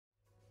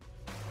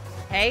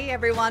Hey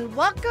everyone,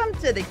 welcome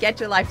to the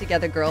Get Your Life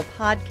Together Girl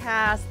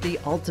podcast, the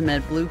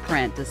ultimate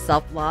blueprint to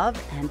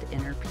self-love and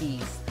inner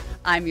peace.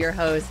 I'm your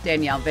host,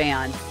 Danielle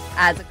Van.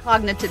 As a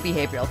cognitive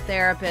behavioral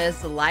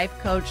therapist, life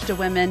coach to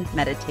women,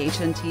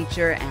 meditation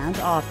teacher, and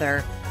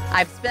author,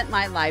 I've spent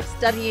my life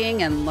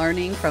studying and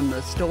learning from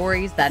the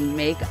stories that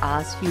make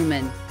us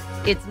human.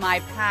 It's my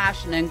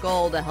passion and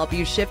goal to help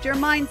you shift your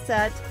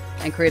mindset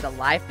and create a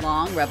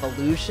lifelong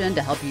revolution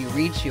to help you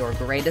reach your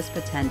greatest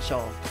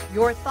potential.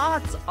 Your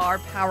thoughts are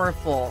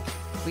powerful.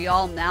 We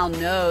all now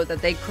know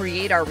that they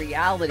create our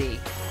reality.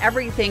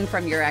 Everything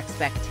from your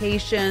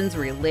expectations,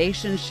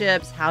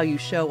 relationships, how you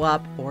show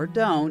up or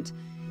don't,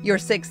 your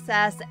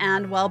success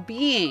and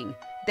well-being.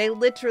 They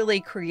literally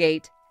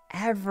create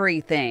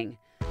everything.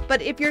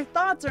 But if your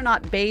thoughts are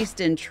not based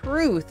in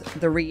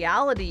truth, the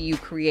reality you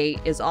create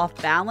is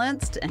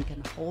off-balanced and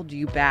can hold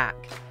you back.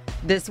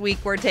 This week,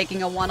 we're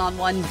taking a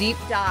one-on-one deep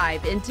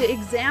dive into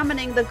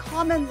examining the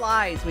common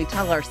lies we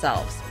tell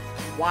ourselves,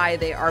 why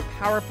they are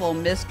powerful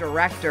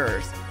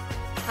misdirectors,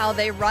 how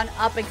they run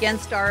up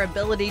against our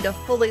ability to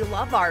fully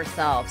love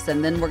ourselves,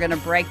 and then we're going to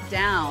break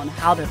down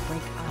how to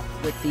break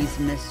up with these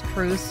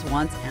mistruths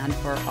once and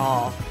for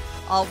all.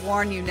 I'll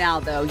warn you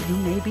now, though, you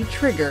may be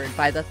triggered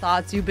by the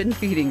thoughts you've been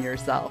feeding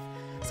yourself.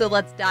 So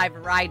let's dive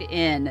right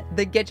in.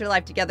 The Get Your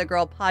Life Together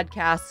Girl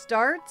podcast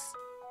starts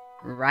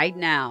right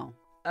now.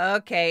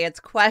 Okay, it's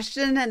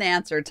question and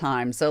answer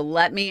time. So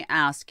let me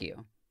ask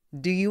you,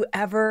 do you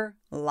ever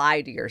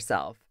lie to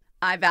yourself?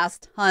 I've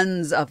asked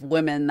tons of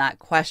women that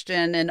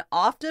question, and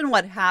often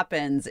what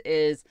happens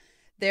is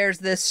there's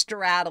this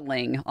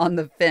straddling on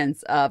the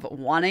fence of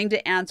wanting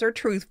to answer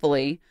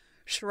truthfully,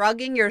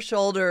 shrugging your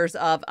shoulders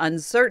of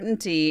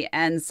uncertainty,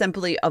 and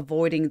simply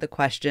avoiding the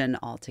question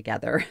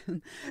altogether.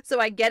 So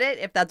I get it.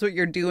 If that's what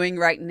you're doing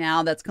right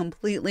now, that's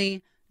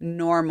completely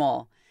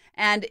normal.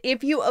 And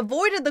if you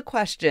avoided the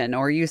question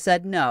or you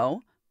said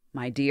no,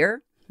 my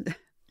dear,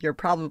 you're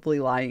probably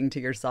lying to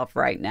yourself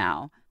right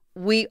now.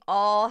 We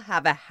all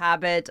have a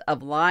habit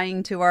of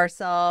lying to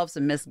ourselves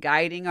and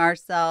misguiding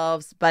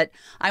ourselves, but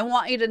I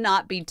want you to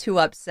not be too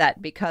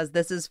upset because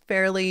this is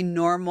fairly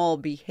normal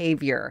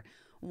behavior.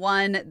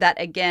 One that,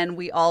 again,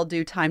 we all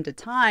do time to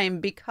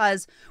time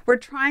because we're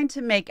trying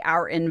to make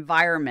our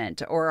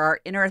environment or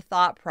our inner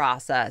thought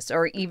process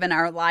or even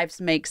our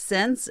lives make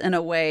sense in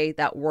a way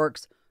that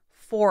works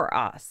for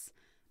us.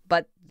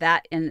 But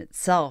that in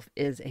itself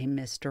is a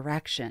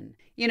misdirection.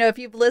 You know, if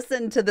you've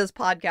listened to this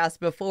podcast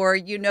before,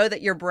 you know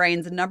that your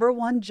brain's number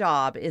one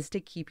job is to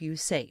keep you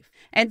safe.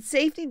 And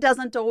safety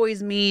doesn't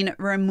always mean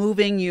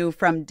removing you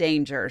from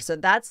danger. So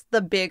that's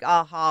the big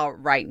aha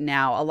right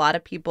now. A lot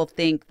of people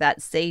think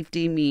that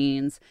safety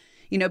means,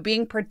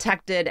 being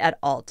protected at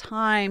all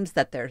times,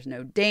 that there's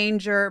no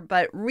danger.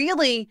 But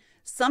really,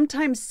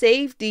 sometimes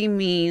safety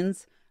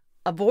means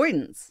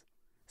avoidance.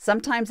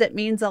 Sometimes it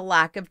means a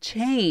lack of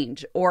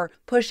change or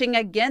pushing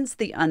against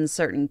the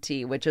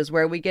uncertainty, which is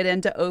where we get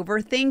into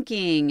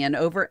overthinking and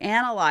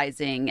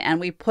overanalyzing,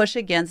 and we push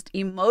against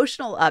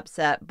emotional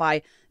upset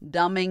by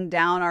dumbing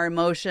down our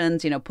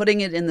emotions, putting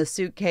it in the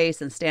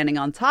suitcase and standing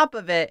on top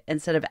of it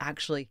instead of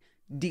actually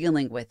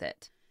dealing with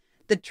it.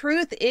 The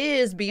truth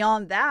is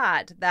beyond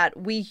that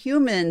we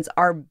humans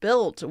are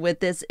built with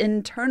this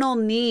internal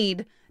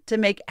need to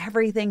make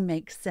everything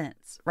make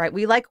sense, right?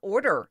 We like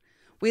order.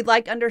 We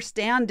like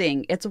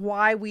understanding. It's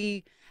why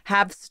we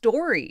have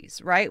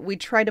stories, right? We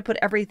try to put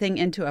everything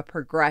into a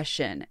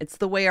progression. It's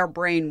the way our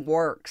brain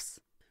works.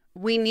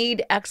 We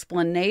need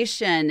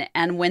explanation.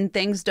 And when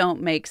things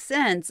don't make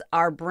sense,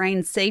 our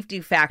brain safety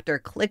factor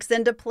clicks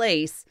into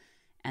place.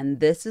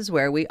 And this is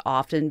where we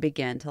often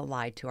begin to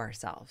lie to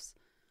ourselves.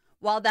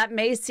 While that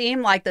may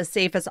seem like the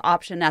safest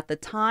option at the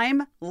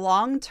time,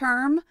 long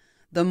term,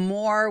 the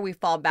more we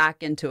fall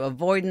back into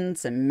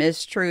avoidance and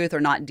mistruth or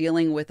not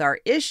dealing with our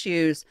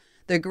issues,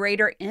 the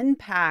greater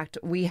impact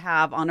we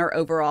have on our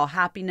overall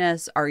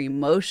happiness, our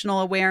emotional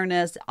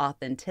awareness,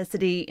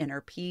 authenticity,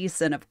 inner peace,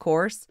 and of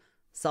course,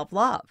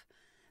 self-love.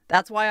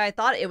 That's why I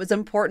thought it was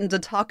important to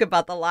talk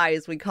about the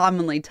lies we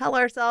commonly tell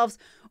ourselves,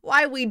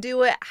 why we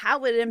do it,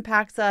 how it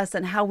impacts us,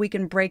 and how we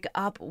can break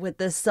up with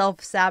this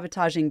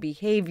self-sabotaging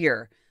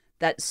behavior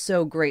that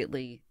so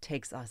greatly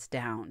takes us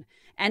down.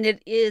 And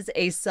it is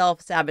a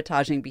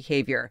self-sabotaging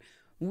behavior.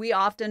 We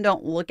often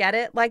don't look at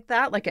it like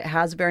that, like it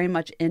has very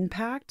much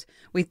impact.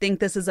 We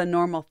think this is a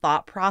normal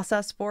thought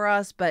process for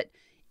us, but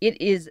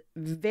it is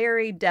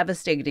very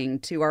devastating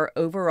to our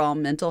overall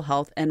mental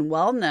health and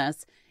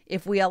wellness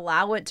if we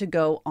allow it to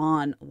go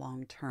on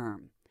long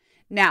term.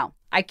 Now,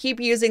 I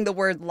keep using the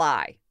word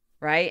lie,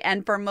 right?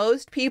 And for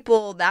most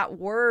people, that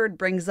word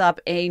brings up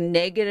a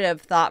negative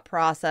thought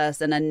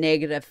process and a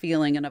negative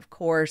feeling. And of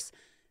course,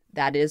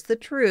 that is the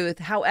truth.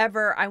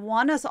 However, I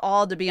want us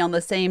all to be on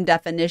the same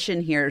definition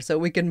here so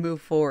we can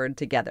move forward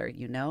together.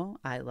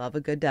 I love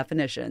a good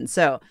definition.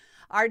 So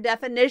our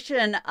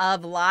definition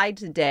of lie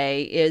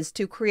today is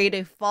to create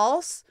a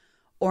false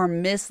or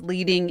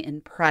misleading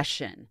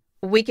impression.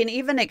 We can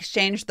even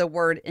exchange the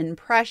word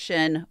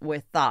impression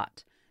with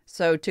thought.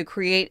 So to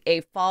create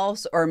a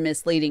false or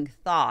misleading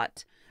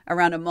thought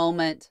around a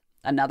moment,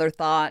 another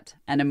thought,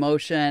 an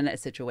emotion, a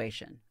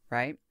situation,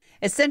 right?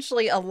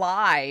 Essentially, a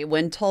lie,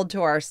 when told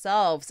to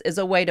ourselves, is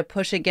a way to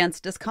push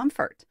against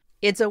discomfort.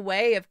 It's a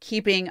way of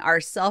keeping our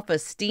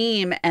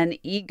self-esteem and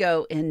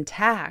ego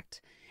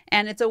intact.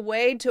 And it's a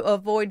way to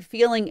avoid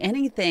feeling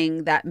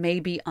anything that may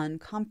be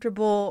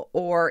uncomfortable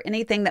or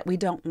anything that we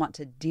don't want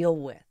to deal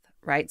with,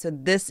 right? So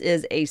this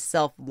is a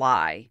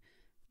self-lie.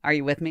 Are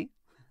you with me?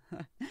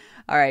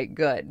 All right,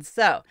 good.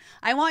 So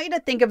I want you to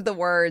think of the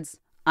words,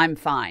 I'm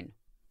fine.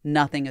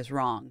 Nothing is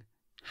wrong.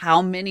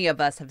 How many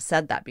of us have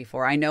said that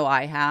before? I know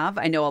I have.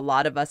 I know a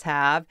lot of us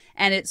have.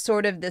 And it's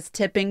sort of this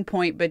tipping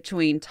point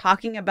between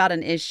talking about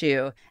an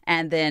issue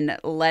and then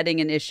letting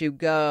an issue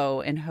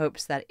go in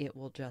hopes that it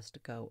will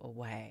just go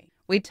away.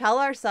 We tell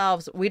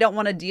ourselves we don't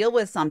want to deal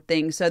with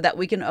something so that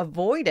we can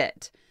avoid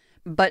it.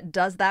 But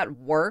does that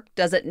work?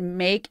 Does it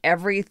make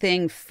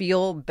everything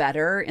feel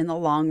better in the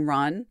long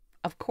run?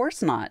 Of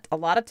course not. A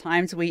lot of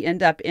times we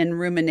end up in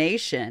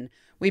rumination.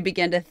 We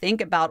begin to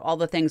think about all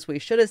the things we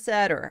should have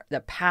said or the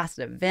past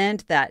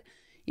event that,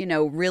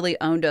 really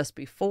owned us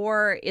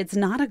before. It's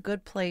not a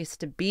good place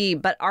to be,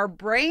 but our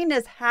brain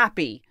is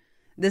happy.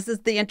 This is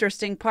the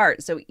interesting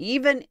part. So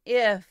even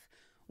if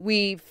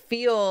we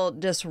feel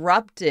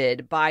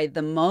disrupted by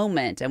the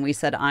moment and we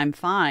said, I'm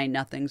fine,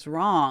 nothing's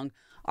wrong,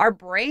 our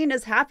brain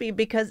is happy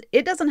because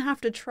it doesn't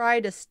have to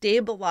try to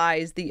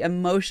stabilize the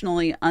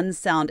emotionally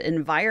unsound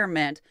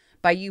environment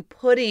by you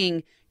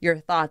putting your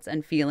thoughts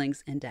and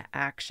feelings into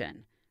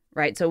action.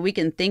 Right? So we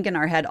can think in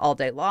our head all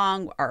day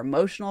long. Our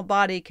emotional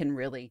body can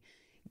really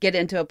get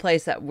into a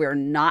place that we're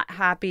not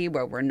happy,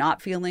 where we're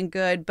not feeling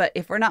good. But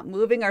if we're not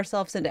moving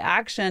ourselves into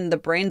action, the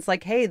brain's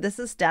like, hey, this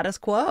is status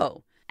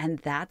quo. And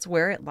that's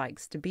where it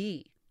likes to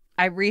be.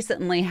 I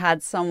recently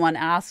had someone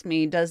ask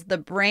me, does the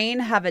brain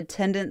have a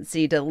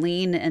tendency to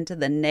lean into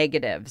the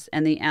negatives?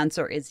 And the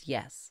answer is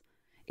yes,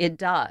 it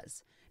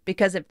does.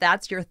 Because if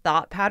that's your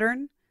thought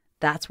pattern,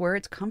 that's where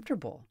it's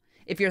comfortable.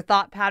 If your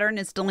thought pattern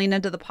is to lean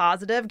into the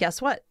positive,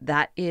 guess what?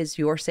 That is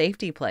your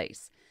safety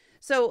place.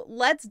 So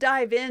let's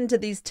dive into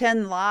these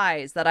 10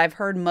 lies that I've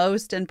heard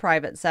most in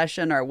private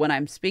session or when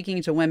I'm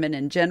speaking to women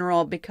in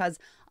general, because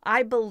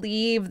I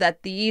believe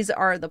that these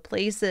are the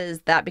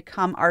places that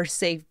become our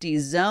safety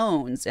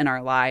zones in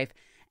our life.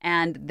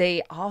 And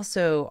they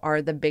also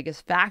are the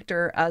biggest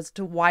factor as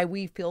to why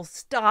we feel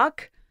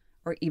stuck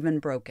or even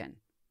broken.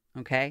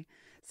 Okay,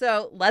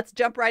 so let's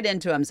jump right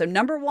into them. So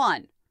number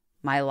one,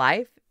 my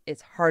life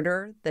is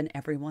harder than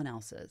everyone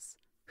else's.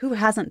 Who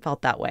hasn't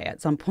felt that way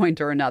at some point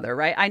or another,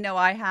 right? I know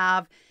I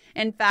have.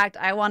 In fact,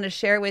 I want to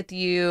share with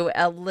you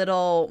a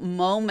little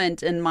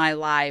moment in my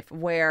life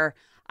where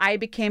I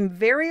became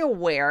very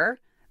aware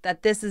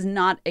that this is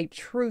not a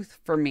truth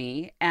for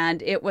me.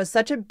 And it was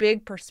such a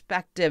big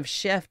perspective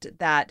shift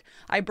that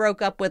I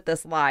broke up with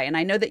this lie. And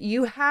I know that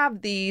you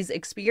have these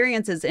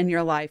experiences in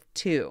your life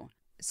too.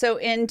 So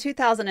in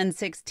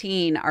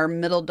 2016, our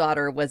middle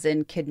daughter was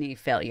in kidney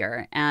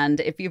failure. And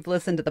if you've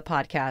listened to the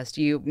podcast,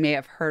 you may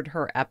have heard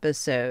her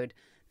episode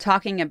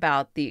talking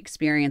about the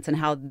experience and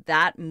how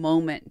that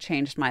moment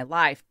changed my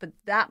life. But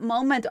that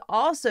moment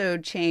also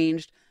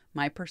changed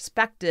my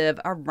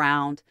perspective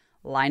around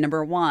lie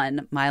number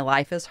one, my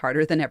life is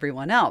harder than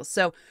everyone else.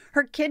 So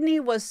her kidney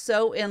was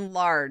so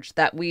enlarged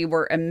that we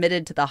were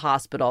admitted to the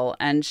hospital,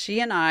 and she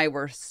and I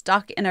were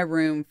stuck in a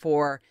room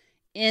for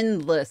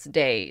endless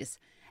days.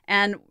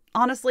 And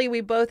honestly,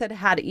 we both had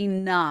had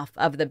enough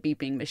of the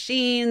beeping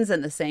machines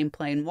and the same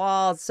plain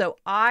walls. So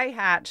I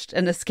hatched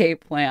an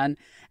escape plan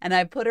and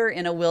I put her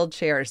in a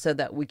wheelchair so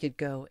that we could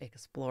go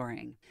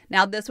exploring.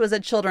 Now, this was a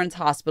children's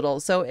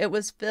hospital, so it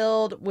was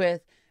filled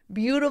with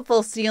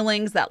beautiful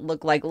ceilings that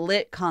looked like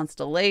lit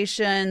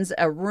constellations,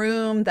 a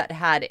room that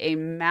had a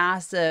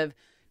massive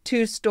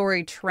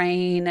 2-story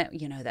train,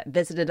 that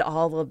visited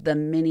all of the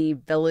mini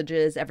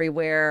villages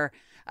everywhere.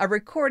 A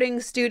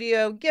recording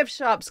studio, gift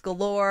shops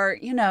galore.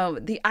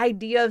 The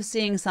idea of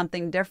seeing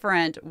something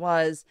different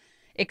was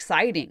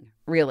exciting,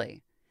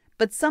 really.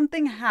 But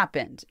something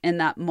happened in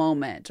that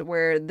moment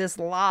where this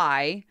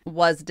lie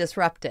was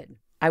disrupted.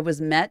 I was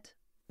met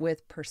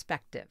with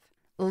perspective.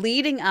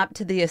 Leading up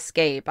to the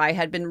escape, I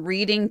had been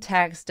reading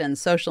text and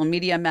social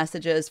media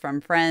messages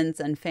from friends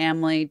and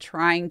family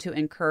trying to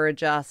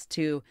encourage us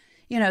to,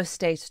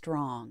 stay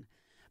strong.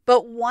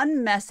 But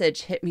one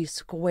message hit me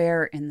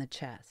square in the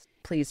chest.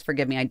 Please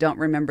forgive me. I don't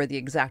remember the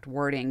exact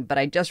wording, but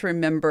I just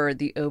remember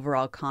the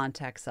overall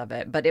context of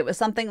it. But it was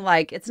something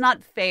like, it's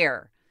not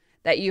fair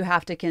that you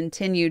have to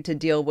continue to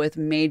deal with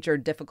major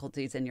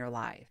difficulties in your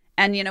life.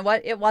 And you know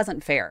what? It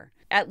wasn't fair.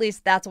 At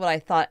least that's what I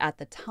thought at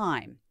the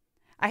time.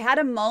 I had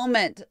a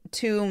moment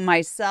to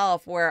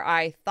myself where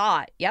I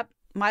thought, yep,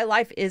 my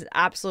life is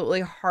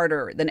absolutely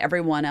harder than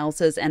everyone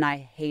else's, and I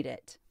hate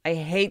it. I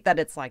hate that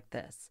it's like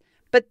this.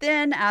 But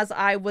then as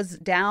I was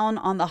down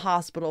on the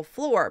hospital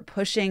floor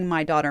pushing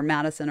my daughter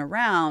Madison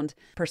around,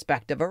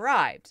 perspective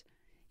arrived.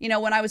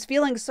 When I was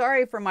feeling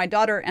sorry for my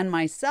daughter and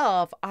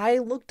myself, I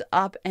looked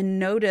up and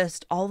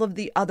noticed all of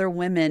the other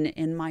women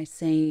in my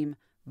same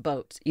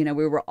boat. We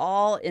were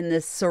all in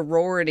this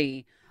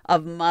sorority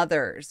of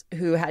mothers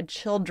who had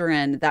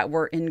children that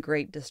were in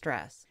great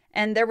distress.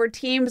 And there were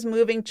teams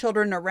moving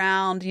children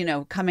around,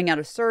 coming out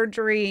of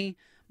surgery,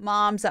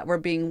 moms that were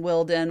being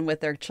wheeled in with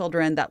their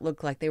children that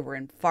looked like they were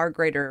in far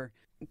greater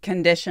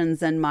conditions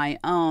than my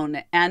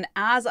own. And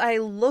as I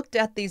looked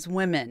at these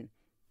women,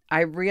 I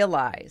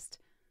realized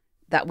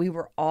that we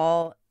were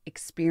all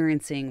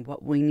experiencing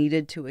what we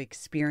needed to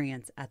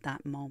experience at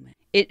that moment.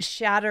 It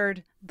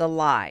shattered the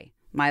lie.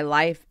 My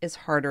life is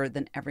harder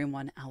than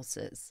everyone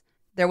else's.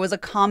 There was a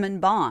common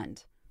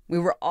bond. We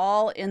were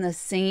all in the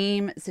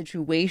same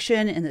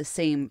situation, in the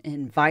same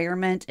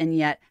environment, and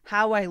yet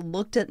how I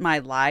looked at my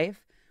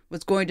life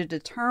was going to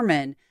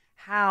determine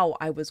how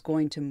I was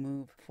going to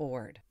move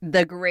forward.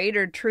 The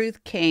greater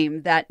truth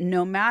came that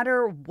no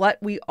matter what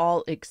we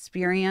all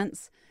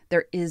experience,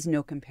 there is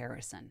no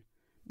comparison.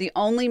 The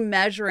only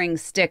measuring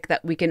stick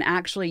that we can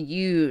actually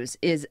use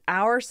is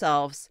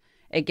ourselves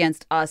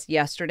against us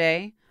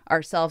yesterday,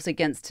 ourselves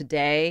against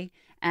today,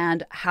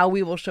 and how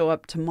we will show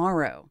up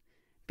tomorrow.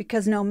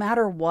 Because no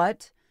matter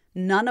what,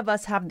 none of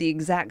us have the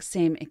exact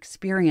same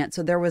experience,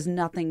 so there was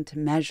nothing to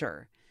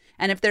measure.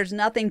 And if there's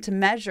nothing to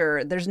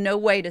measure, there's no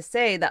way to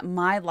say that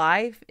my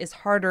life is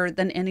harder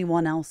than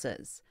anyone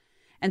else's.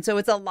 And so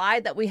it's a lie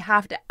that we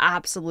have to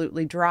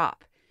absolutely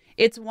drop.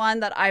 It's one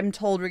that I'm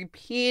told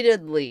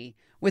repeatedly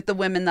with the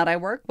women that I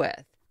work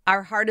with.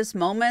 Our hardest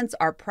moments,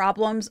 our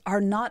problems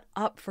are not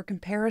up for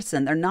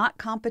comparison. They're not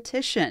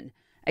competition.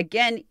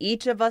 Again,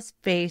 each of us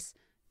face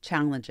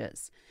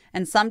challenges.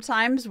 And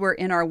sometimes we're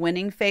in our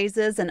winning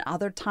phases and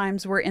other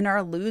times we're in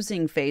our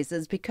losing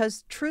phases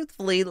because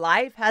truthfully,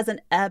 life has an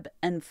ebb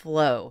and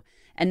flow.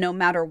 And no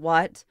matter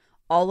what,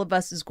 all of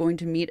us is going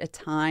to meet a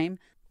time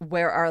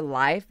where our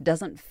life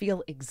doesn't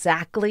feel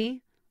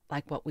exactly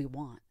like what we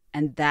want.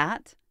 And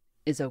that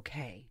is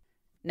okay.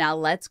 Now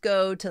let's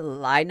go to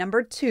lie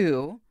number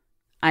 2.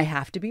 I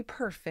have to be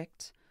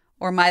perfect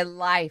or my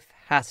life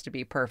has to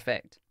be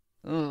perfect.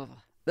 Ugh.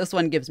 This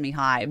one gives me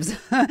hives.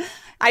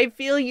 I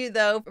feel you,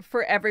 though,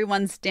 for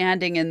everyone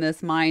standing in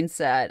this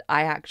mindset.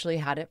 I actually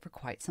had it for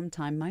quite some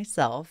time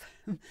myself.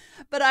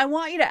 But I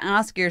want you to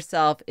ask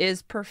yourself,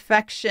 is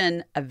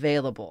perfection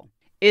available?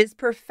 Is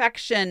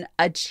perfection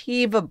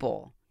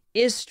achievable?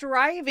 Is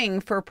striving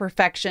for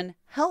perfection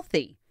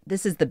healthy?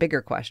 This is the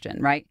bigger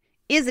question, right?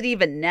 Is it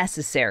even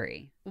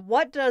necessary?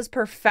 What does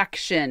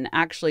perfection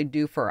actually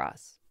do for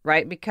us,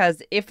 right?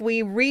 Because if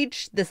we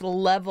reach this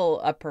level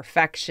of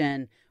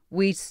perfection,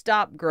 we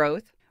stop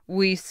growth,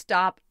 we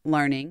stop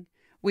learning,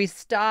 we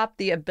stop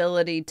the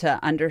ability to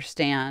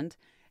understand.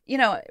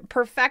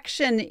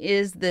 Perfection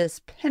is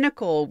this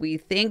pinnacle we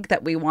think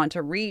that we want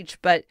to reach,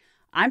 but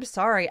I'm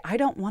sorry, I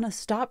don't want to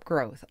stop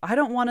growth. I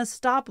don't want to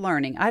stop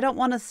learning. I don't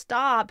want to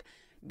stop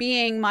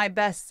being my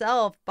best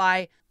self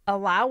by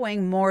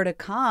allowing more to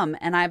come.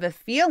 And I have a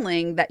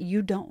feeling that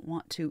you don't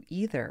want to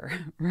either,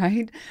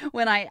 right?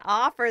 When I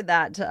offer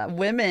that to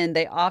women,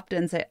 they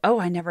often say,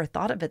 oh, I never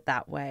thought of it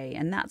that way.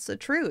 And that's the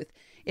truth.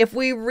 If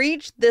we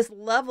reach this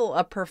level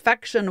of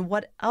perfection,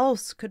 what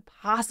else could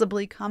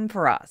possibly come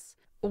for us?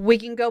 We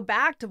can go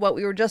back to what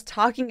we were just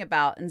talking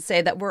about and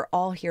say that we're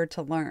all here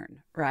to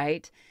learn,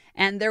 right?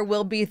 And there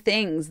will be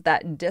things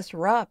that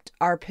disrupt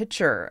our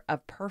picture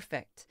of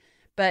perfect.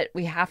 But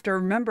we have to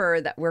remember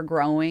that we're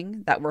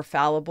growing, that we're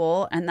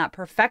fallible, and that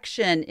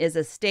perfection is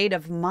a state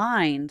of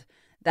mind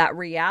that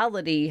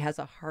reality has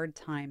a hard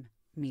time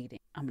meeting.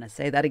 I'm going to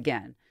say that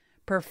again.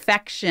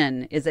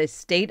 Perfection is a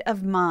state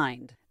of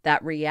mind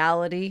that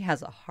reality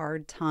has a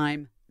hard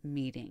time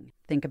meeting.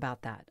 Think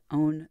about that.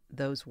 Own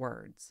those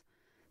words.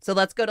 So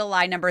let's go to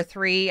lie number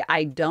 3.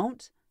 I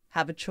don't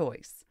have a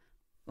choice.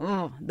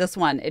 Oh, this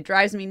one, it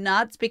drives me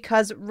nuts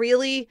because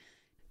really,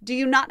 do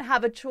you not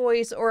have a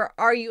choice, or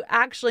are you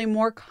actually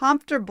more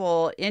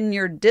comfortable in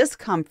your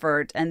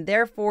discomfort and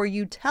therefore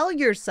you tell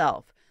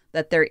yourself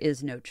that there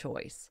is no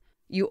choice?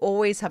 You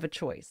always have a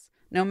choice.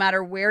 No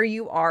matter where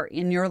you are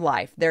in your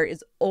life, there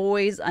is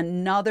always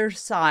another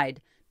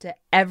side to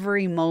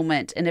every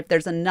moment. And if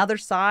there's another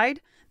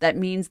side, that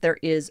means there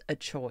is a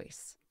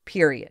choice,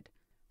 period.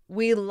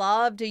 We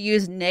love to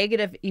use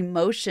negative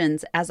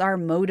emotions as our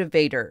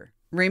motivator.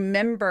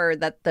 Remember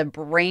that the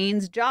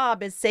brain's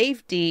job is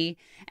safety.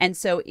 And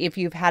so if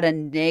you've had a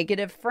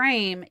negative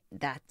frame,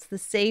 that's the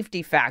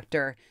safety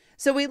factor.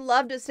 So we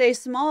love to stay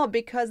small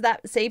because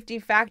that safety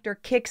factor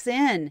kicks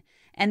in.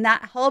 And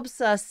that helps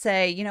us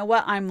say, you know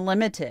what, I'm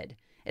limited.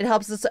 It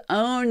helps us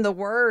own the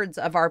words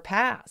of our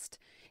past.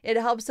 It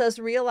helps us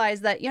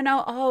realize that,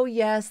 oh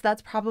yes,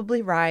 that's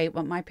probably right.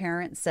 What my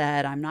parents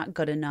said, I'm not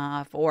good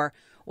enough, or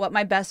what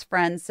my best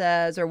friend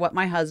says, or what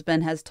my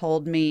husband has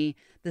told me.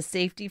 The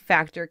safety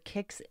factor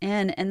kicks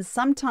in. And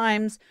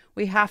sometimes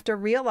we have to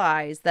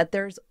realize that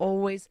there's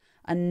always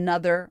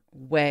another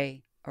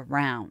way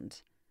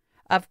around.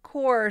 Of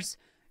course,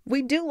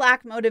 we do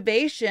lack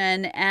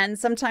motivation, and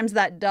sometimes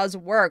that does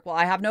work. Well,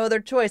 I have no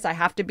other choice. I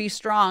have to be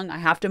strong. I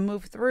have to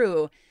move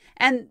through.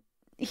 And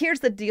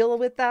here's the deal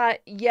with that.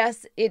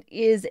 Yes, it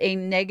is a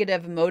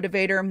negative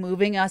motivator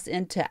moving us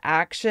into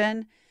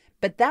action,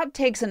 but that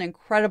takes an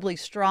incredibly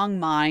strong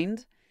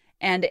mind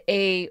and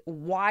a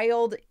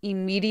wild,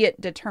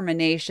 immediate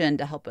determination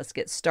to help us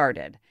get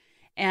started.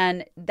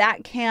 And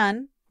that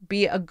can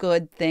be a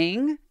good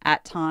thing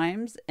at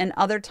times, and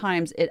other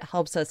times it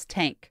helps us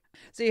tank.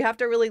 So you have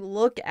to really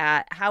look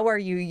at, how are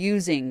you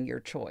using your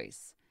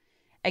choice?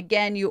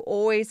 Again, you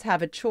always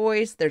have a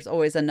choice. There's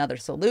always another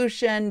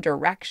solution,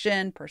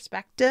 direction,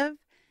 perspective.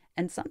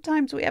 And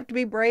sometimes we have to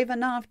be brave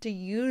enough to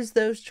use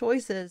those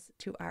choices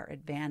to our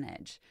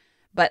advantage.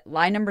 But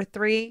lie number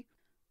 3,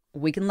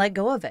 we can let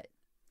go of it.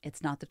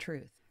 It's not the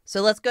truth.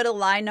 So let's go to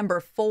lie number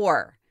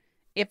 4.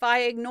 If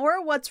I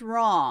ignore what's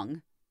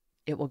wrong,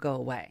 it will go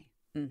away.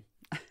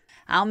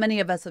 How many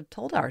of us have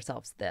told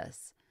ourselves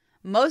this?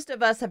 Most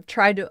of us have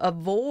tried to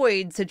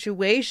avoid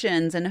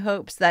situations in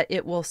hopes that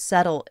it will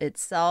settle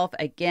itself.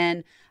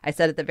 Again, I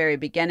said at the very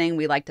beginning,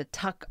 we like to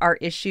tuck our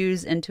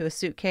issues into a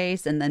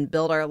suitcase and then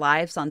build our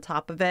lives on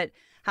top of it.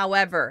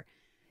 However,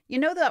 you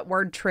know that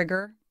word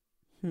trigger?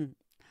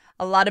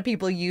 A lot of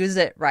people use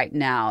it right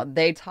now.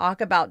 They talk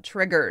about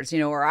triggers,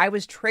 or I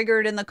was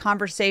triggered in the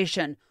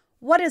conversation.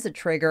 What is a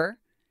trigger?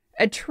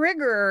 A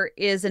trigger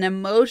is an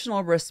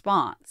emotional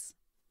response,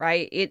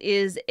 right? It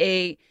is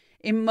a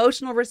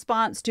emotional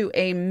response to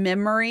a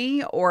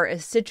memory or a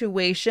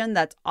situation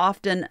that's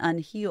often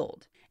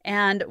unhealed.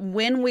 And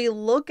when we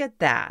look at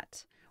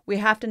that, we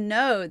have to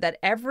know that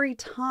every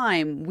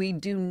time we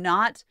do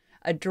not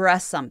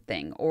address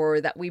something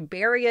or that we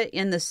bury it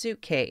in the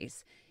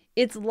suitcase,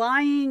 it's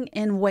lying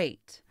in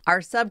wait.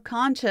 Our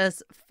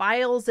subconscious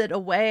files it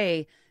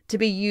away to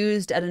be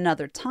used at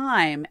another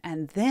time.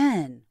 And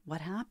then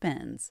what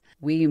happens?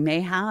 We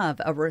may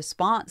have a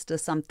response to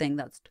something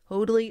that's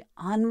totally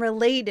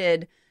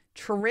unrelated,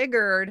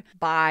 triggered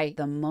by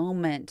the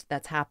moment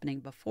that's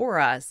happening before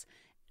us.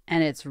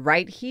 And it's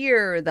right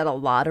here that a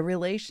lot of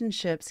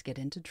relationships get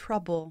into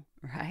trouble,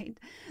 right?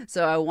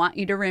 So I want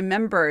you to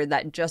remember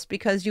that just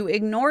because you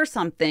ignore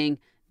something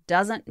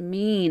doesn't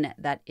mean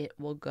that it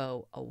will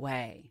go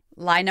away.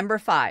 Lie number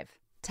 5,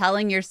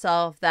 telling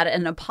yourself that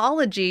an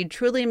apology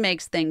truly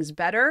makes things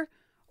better,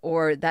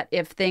 or that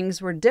if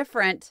things were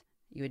different,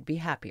 you would be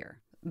happier.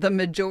 The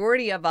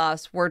majority of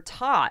us were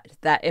taught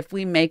that if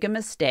we make a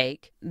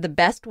mistake, the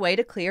best way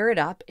to clear it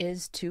up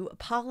is to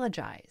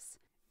apologize.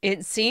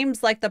 It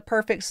seems like the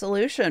perfect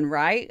solution,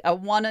 right? A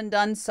one and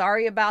done,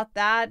 sorry about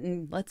that,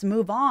 and let's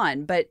move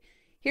on. But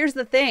here's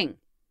the thing.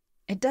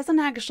 It doesn't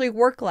actually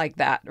work like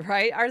that,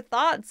 right? Our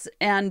thoughts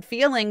and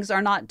feelings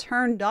are not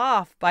turned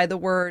off by the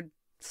word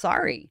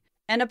sorry.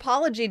 An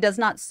apology does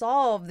not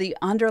solve the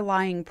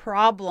underlying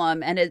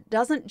problem, and it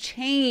doesn't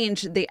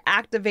change the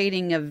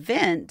activating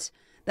event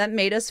that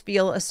made us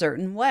feel a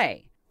certain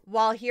way.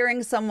 While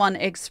hearing someone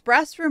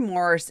express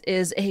remorse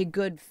is a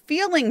good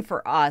feeling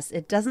for us,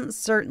 it doesn't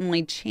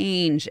certainly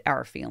change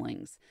our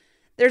feelings.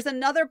 There's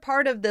another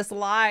part of this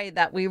lie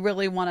that we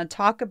really want to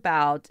talk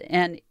about,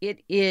 and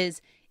it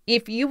is,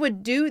 if you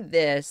would do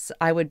this,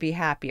 I would be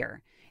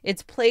happier.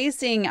 It's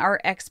placing our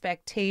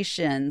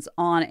expectations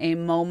on a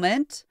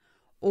moment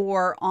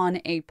or on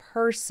a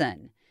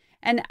person.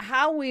 And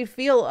how we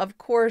feel, of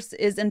course,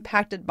 is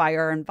impacted by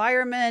our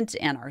environment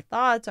and our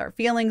thoughts, our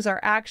feelings,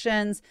 our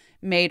actions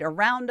made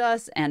around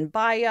us and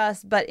by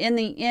us. But in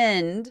the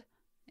end,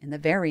 in the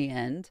very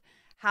end,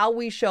 how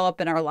we show up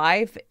in our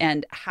life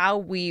and how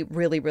we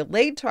really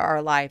relate to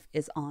our life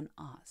is on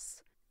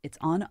us. It's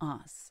on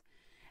us.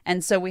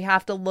 And so we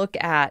have to look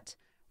at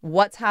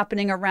what's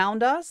happening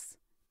around us.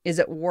 Is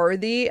it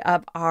worthy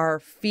of our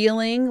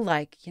feeling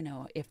like,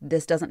 if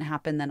this doesn't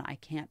happen, then I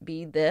can't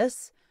be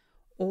this?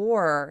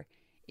 Or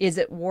is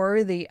it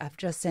worthy of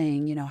just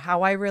saying,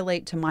 how I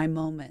relate to my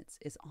moments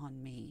is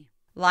on me?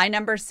 Lie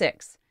number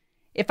 6,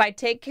 if I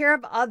take care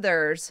of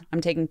others, I'm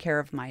taking care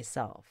of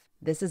myself.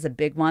 This is a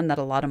big one that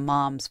a lot of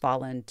moms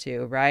fall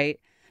into, right?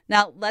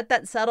 Now, let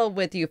that settle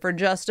with you for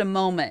just a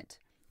moment.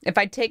 If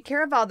I take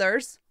care of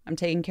others, I'm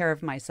taking care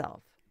of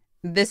myself.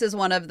 This is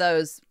one of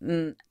those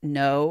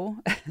no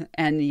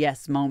and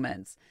yes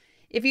moments.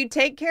 If you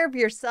take care of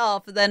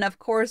yourself, then of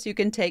course you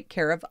can take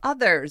care of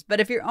others. But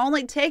if you're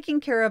only taking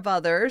care of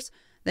others,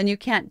 then you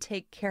can't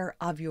take care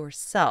of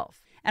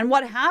yourself. And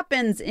what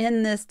happens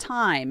in this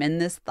time, in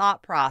this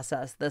thought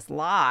process, this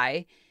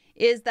lie,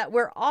 is that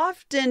we're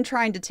often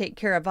trying to take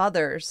care of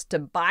others to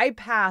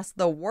bypass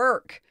the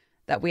work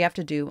that we have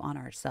to do on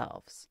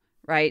ourselves,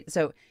 right?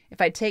 So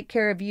if I take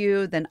care of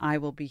you, then I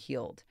will be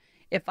healed.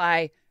 If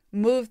I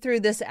move through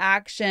this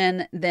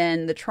action,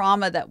 then the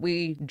trauma that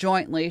we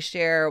jointly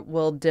share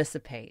will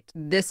dissipate.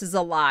 This is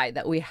a lie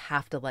that we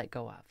have to let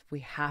go of. We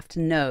have to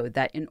know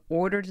that in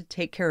order to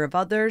take care of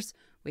others,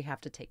 we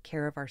have to take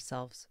care of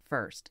ourselves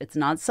first. It's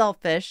not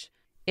selfish,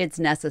 it's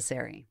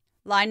necessary.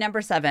 Lie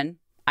number 7,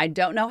 I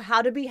don't know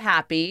how to be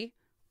happy,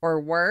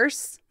 or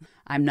worse,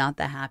 I'm not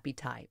the happy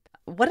type.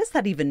 What does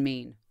that even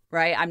mean,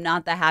 right? I'm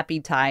not the happy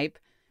type.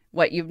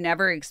 What, you've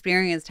never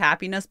experienced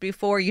happiness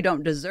before? You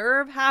don't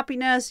deserve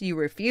happiness. You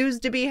refuse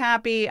to be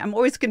happy. I'm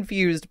always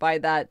confused by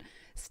that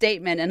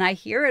statement, and I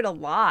hear it a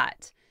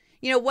lot.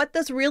 What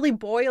this really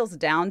boils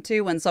down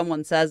to when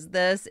someone says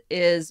this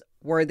is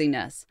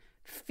worthiness,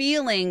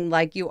 feeling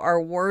like you are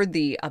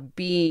worthy of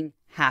being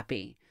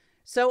happy.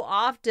 So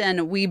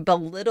often we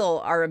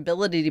belittle our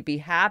ability to be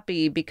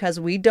happy because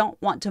we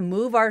don't want to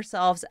move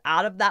ourselves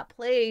out of that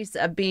place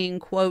of being,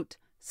 quote,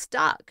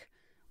 stuck.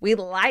 We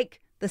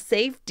like the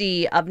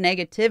safety of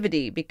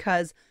negativity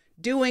because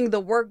doing the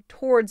work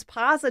towards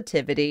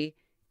positivity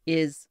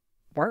is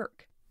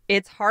work.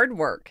 It's hard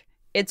work.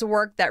 It's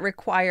work that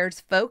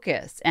requires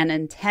focus and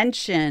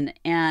intention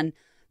and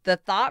the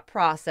thought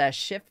process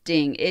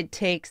shifting. It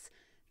takes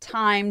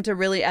time to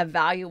really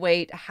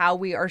evaluate how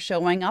we are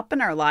showing up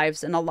in our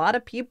lives. And a lot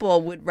of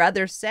people would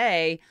rather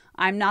say,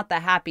 I'm not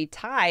the happy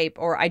type,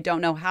 or I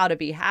don't know how to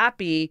be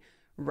happy,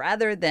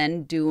 rather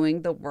than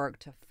doing the work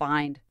to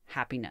find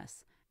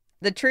happiness.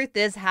 The truth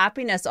is,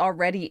 happiness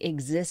already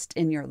exists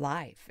in your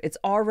life. It's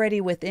already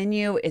within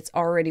you. It's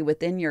already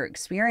within your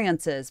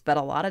experiences. But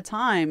a lot of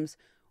times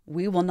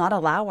we will not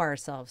allow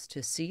ourselves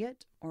to see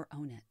it or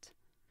own it.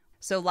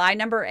 So lie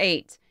number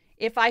 8,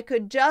 if I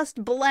could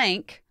just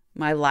blank,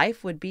 my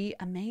life would be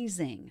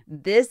amazing.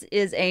 This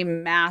is a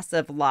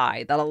massive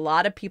lie that a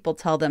lot of people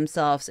tell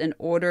themselves in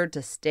order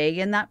to stay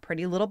in that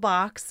pretty little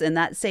box, in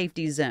that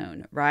safety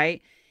zone,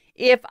 right?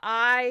 If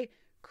I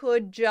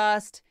could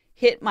just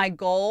hit my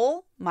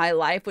goal, my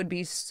life would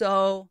be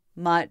so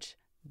much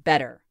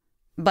better.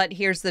 But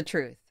here's the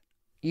truth.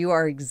 You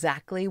are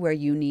exactly where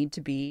you need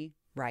to be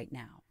right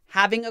now.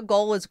 Having a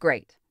goal is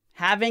great.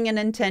 Having an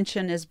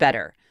intention is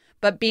better.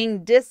 But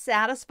being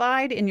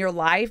dissatisfied in your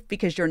life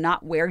because you're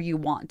not where you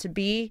want to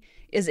be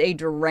is a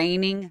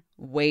draining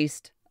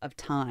waste of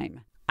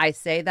time. I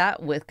say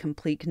that with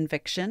complete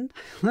conviction.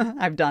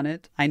 I've done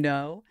it, I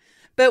know.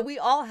 But we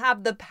all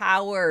have the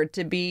power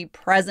to be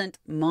present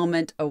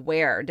moment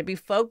aware, to be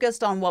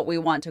focused on what we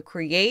want to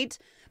create,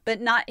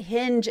 but not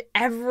hinge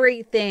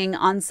everything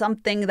on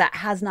something that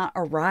has not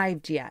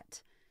arrived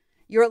yet.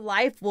 Your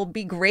life will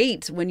be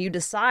great when you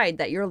decide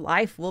that your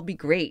life will be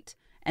great.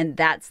 And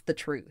that's the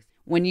truth.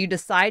 When you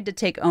decide to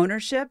take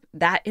ownership,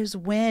 that is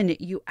when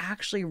you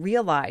actually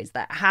realize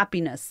that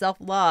happiness,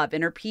 self-love,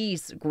 inner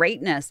peace,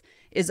 greatness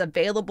is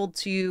available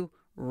to you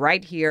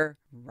right here,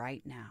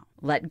 right now.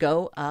 Let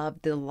go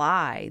of the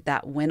lie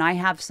that when I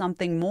have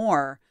something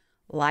more,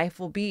 life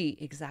will be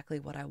exactly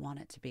what I want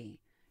it to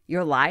be.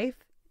 Your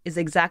life is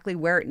exactly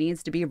where it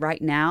needs to be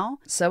right now,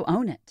 so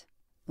own it.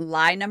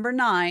 Lie number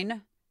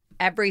 9,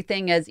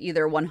 everything is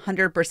either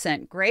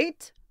 100%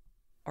 great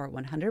or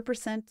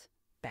 100%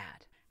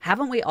 bad.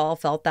 Haven't we all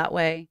felt that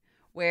way?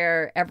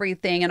 Where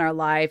everything in our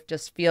life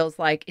just feels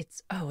like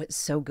it's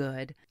so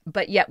good.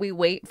 But yet we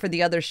wait for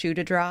the other shoe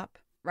to drop,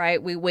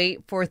 right? We wait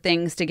for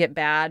things to get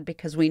bad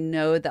because we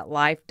know that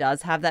life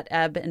does have that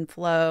ebb and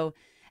flow.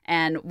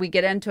 And we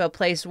get into a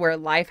place where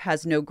life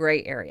has no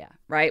gray area,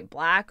 right?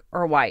 Black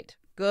or white,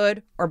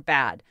 good or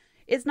bad.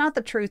 It's not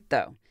the truth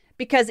though,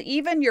 because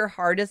even your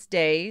hardest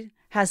day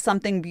has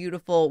something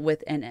beautiful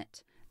within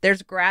it.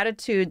 There's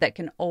gratitude that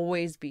can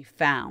always be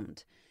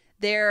found.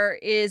 There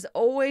is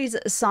always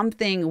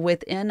something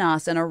within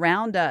us and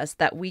around us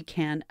that we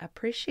can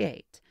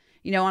appreciate.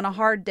 You know, on a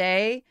hard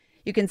day,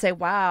 you can say,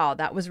 wow,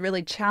 that was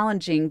really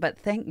challenging, but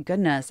thank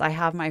goodness I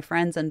have my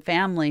friends and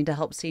family to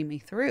help see me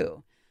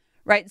through,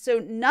 right? So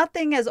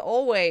nothing is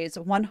always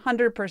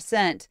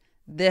 100%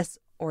 this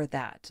or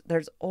that.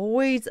 There's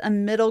always a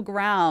middle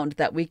ground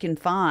that we can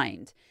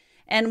find.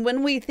 And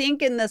when we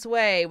think in this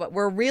way, what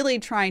we're really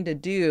trying to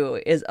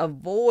do is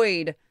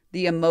avoid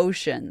the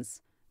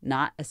emotions,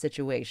 not a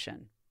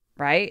situation,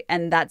 right?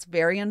 And that's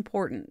very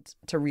important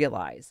to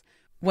realize.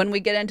 When we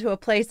get into a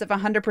place of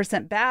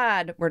 100%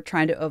 bad, we're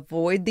trying to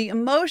avoid the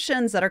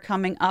emotions that are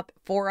coming up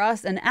for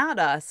us and at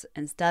us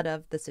instead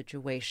of the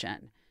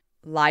situation.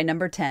 Lie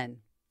number 10,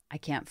 I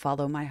can't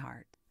follow my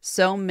heart.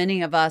 So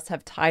many of us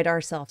have tied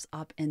ourselves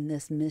up in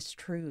this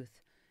mistruth.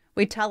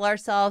 We tell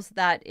ourselves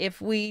that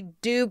if we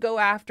do go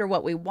after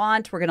what we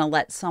want, we're going to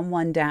let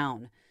someone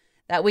down.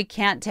 That we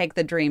can't take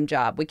the dream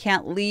job. We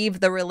can't leave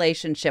the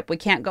relationship. We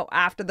can't go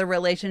after the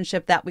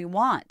relationship that we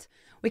want.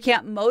 We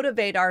can't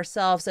motivate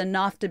ourselves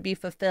enough to be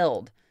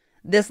fulfilled.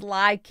 This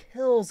lie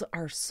kills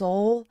our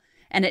soul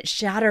and it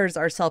shatters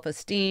our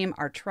self-esteem,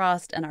 our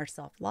trust, and our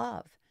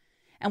self-love.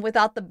 And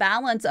without the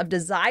balance of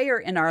desire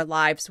in our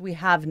lives, we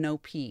have no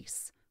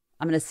peace.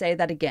 I'm going to say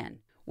that again.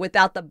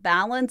 Without the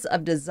balance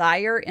of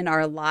desire in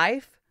our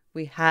life,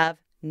 we have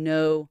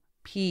no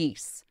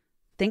peace.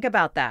 Think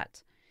about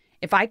that.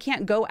 If I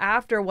can't go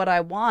after what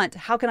I want,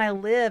 how can I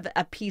live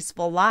a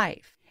peaceful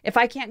life? If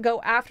I can't go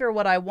after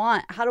what I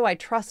want, how do I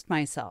trust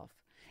myself?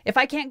 If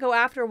I can't go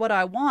after what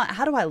I want,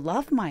 how do I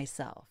love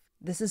myself?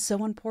 This is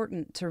so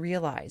important to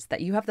realize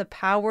that you have the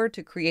power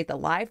to create the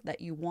life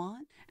that you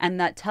want, and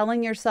that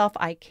telling yourself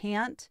I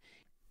can't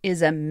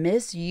is a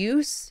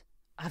misuse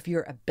of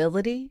your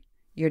ability,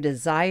 your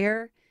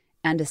desire,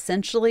 and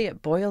essentially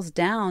it boils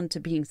down to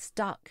being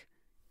stuck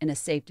in a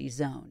safety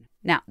zone.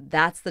 Now,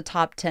 that's the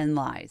top 10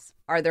 lies.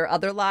 Are there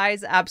other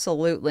lies?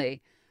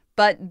 Absolutely.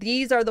 But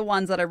these are the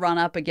ones that I run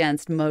up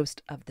against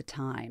most of the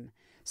time.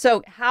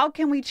 So how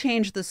can we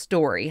change the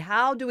story?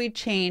 How do we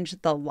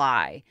change the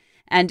lie?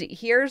 And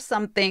here's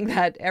something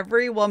that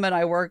every woman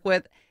I work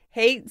with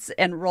hates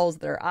and rolls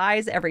their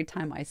eyes every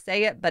time I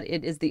say it, but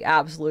it is the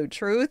absolute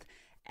truth.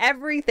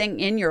 Everything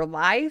in your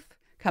life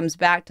comes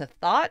back to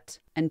thought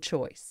and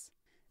choice.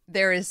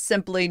 There is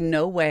simply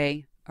no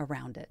way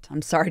around it.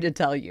 I'm sorry to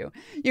tell you.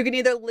 You can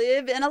either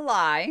live in a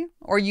lie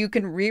or you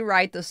can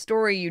rewrite the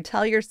story you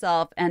tell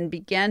yourself and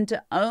begin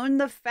to own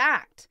the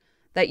fact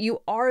that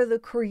you are the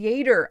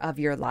creator of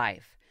your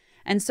life.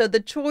 And so the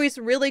choice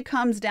really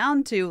comes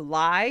down to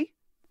lie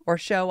or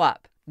show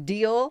up,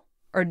 deal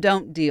or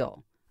don't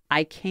deal.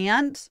 I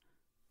can't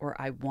or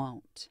I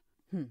won't.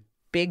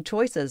 Big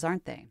choices,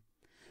 aren't they?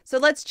 So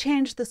let's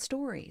change the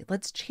story.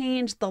 Let's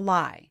change the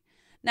lie.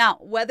 Now,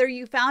 whether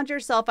you found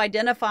yourself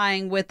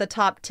identifying with the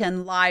top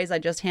 10 lies I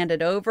just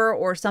handed over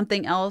or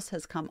something else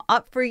has come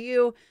up for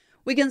you,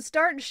 we can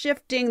start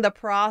shifting the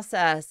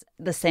process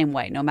the same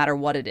way, no matter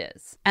what it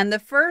is. And the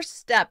first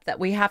step that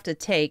we have to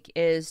take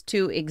is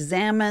to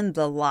examine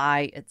the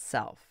lie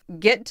itself.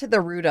 Get to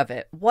the root of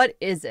it. What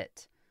is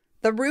it?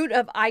 The root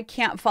of I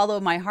can't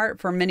follow my heart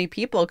for many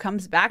people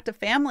comes back to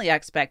family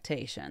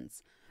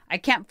expectations. I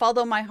can't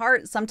follow my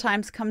heart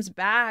sometimes comes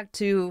back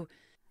to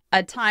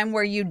a time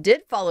where you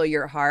did follow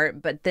your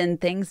heart, but then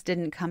things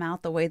didn't come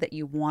out the way that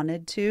you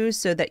wanted to,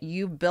 so that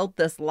you built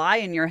this lie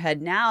in your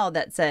head now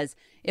that says,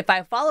 if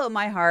I follow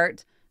my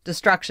heart,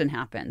 destruction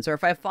happens. Or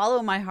if I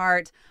follow my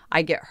heart,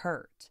 I get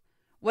hurt.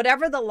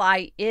 Whatever the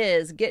lie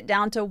is, get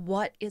down to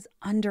what is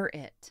under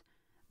it.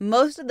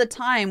 Most of the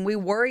time, we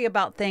worry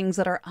about things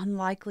that are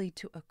unlikely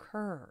to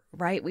occur,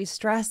 right? We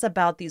stress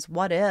about these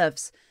what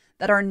ifs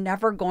that are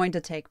never going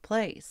to take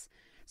place.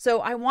 So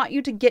I want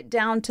you to get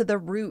down to the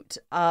root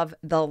of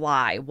the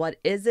lie. What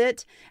is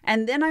it?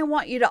 And then I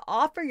want you to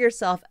offer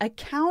yourself a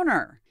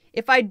counter.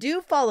 If I do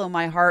follow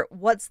my heart,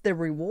 what's the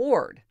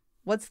reward?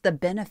 What's the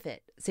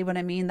benefit? See what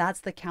I mean?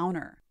 That's the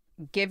counter.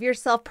 Give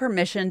yourself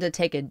permission to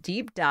take a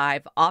deep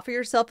dive, offer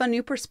yourself a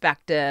new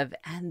perspective,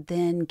 and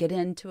then get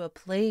into a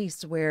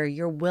place where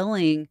you're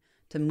willing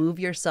to move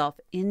yourself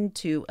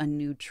into a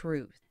new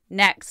truth.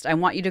 Next, I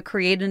want you to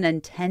create an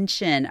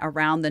intention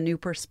around the new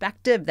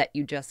perspective that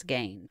you just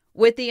gained.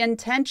 With the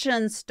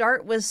intention,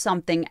 start with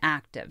something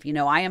active.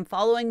 I am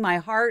following my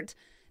heart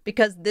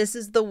because this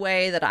is the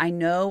way that I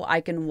know I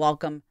can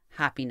welcome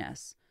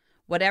happiness.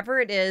 Whatever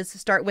it is,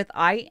 start with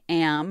I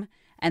am,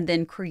 and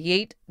then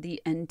create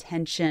the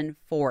intention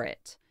for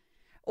it.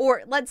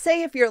 Or let's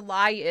say if your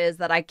lie is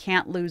that I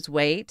can't lose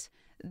weight,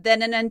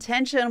 then an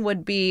intention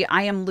would be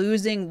I am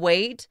losing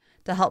weight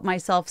to help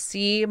myself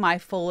see my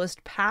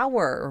fullest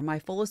power or my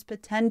fullest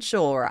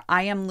potential, or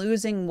I am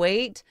losing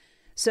weight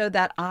so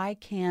that I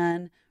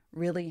can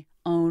really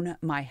own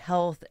my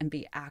health and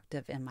be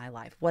active in my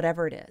life,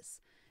 whatever it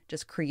is.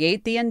 Just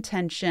create the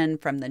intention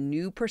from the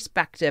new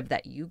perspective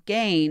that you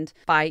gained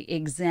by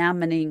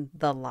examining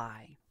the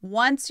lie.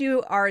 Once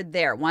you are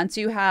there, once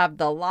you have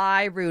the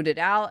lie rooted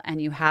out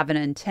and you have an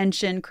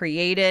intention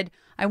created,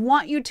 I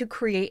want you to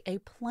create a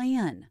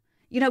plan.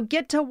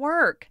 Get to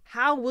work.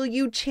 How will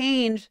you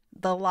change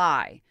the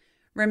lie?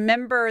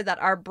 Remember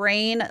that our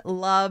brain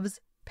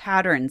loves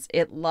patterns.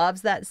 It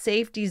loves that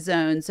safety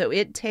zone. So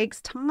it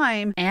takes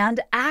time and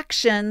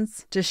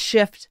actions to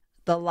shift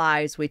the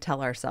lies we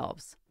tell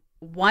ourselves.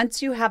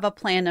 Once you have a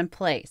plan in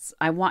place,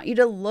 I want you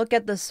to look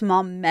at the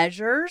small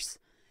measures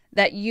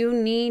that you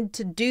need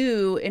to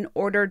do in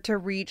order to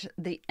reach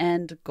the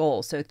end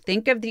goal. So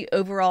think of the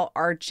overall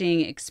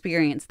arching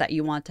experience that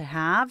you want to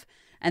have,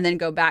 and then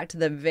go back to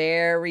the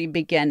very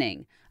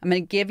beginning. I'm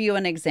going to give you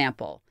an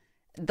example.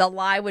 The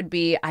lie would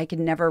be, I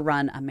can never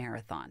run a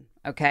marathon,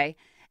 okay?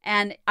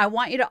 And I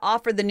want you to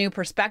offer the new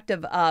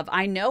perspective of,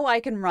 I know I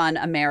can run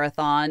a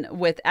marathon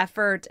with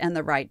effort and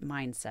the right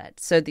mindset.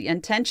 So the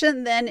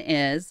intention then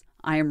is,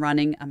 I am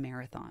running a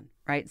marathon,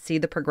 right? See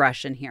the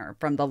progression here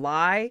from the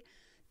lie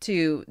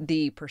to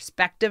the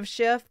perspective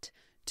shift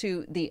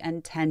to the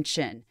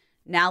intention.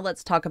 Now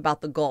let's talk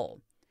about the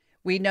goal.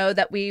 We know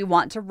that we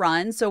want to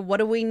run. So what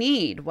do we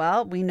need?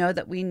 Well, we know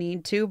that we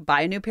need to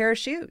buy a new pair of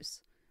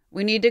shoes.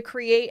 We need to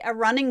create a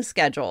running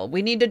schedule.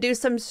 We need to do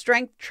some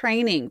strength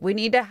training. We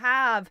need to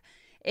have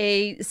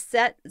a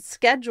set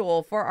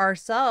schedule for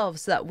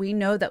ourselves so that we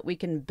know that we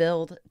can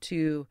build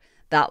to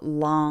that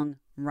long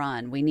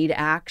run. We need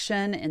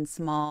action in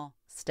small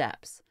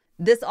steps.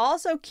 This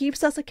also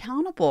keeps us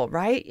accountable,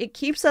 right? It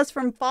keeps us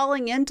from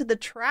falling into the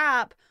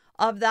trap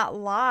of that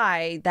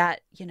lie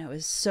that,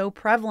 is so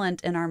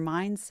prevalent in our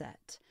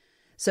mindset.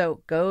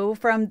 So go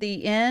from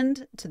the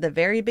end to the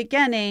very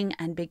beginning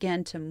and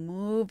begin to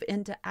move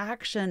into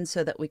action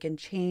so that we can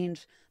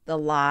change the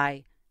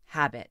lie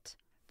habit.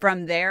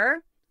 From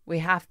there, we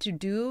have to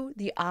do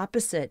the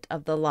opposite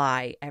of the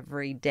lie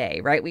every day,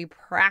 right? We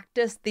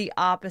practice the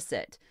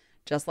opposite.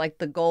 Just like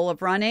the goal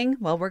of running,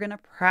 well, we're going to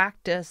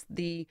practice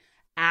the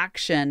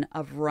action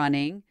of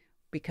running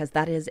because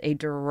that is a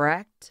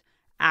direct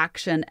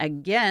action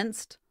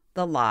against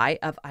the lie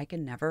of I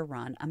can never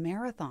run a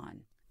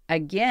marathon.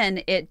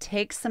 Again, it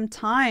takes some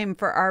time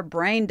for our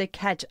brain to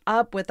catch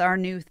up with our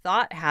new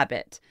thought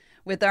habit.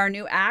 with our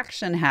new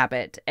action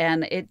habit,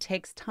 and it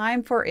takes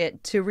time for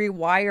it to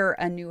rewire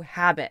a new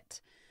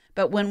habit.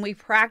 But when we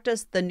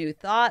practice the new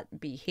thought,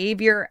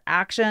 behavior,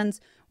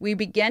 actions, we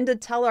begin to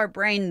tell our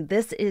brain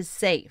this is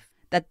safe,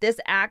 that this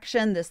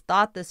action, this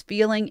thought, this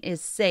feeling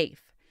is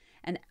safe.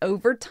 And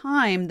over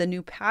time, the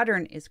new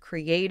pattern is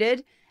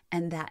created,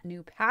 and that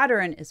new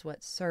pattern is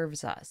what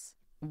serves us.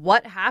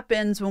 What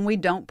happens when we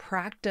don't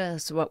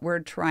practice what we're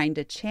trying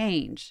to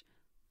change?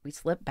 We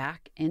slip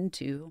back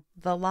into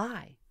the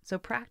lie. So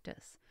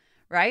practice,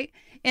 right?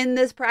 In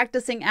this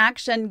practicing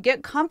action,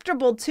 get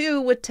comfortable too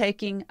with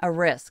taking a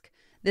risk.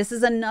 This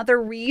is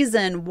another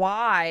reason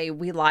why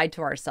we lie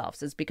to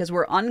ourselves, is because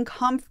we're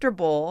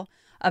uncomfortable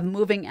of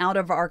moving out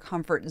of our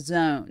comfort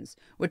zones,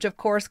 which of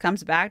course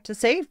comes back to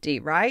safety,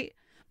 right?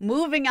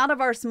 Moving out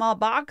of our small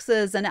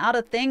boxes and out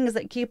of things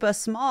that keep us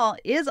small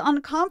is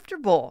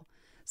uncomfortable.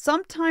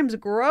 Sometimes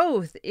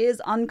growth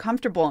is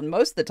uncomfortable, and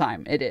most of the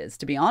time it is,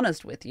 to be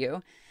honest with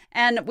you.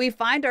 And we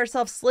find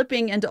ourselves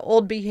slipping into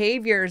old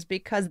behaviors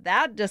because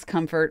that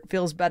discomfort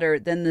feels better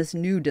than this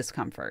new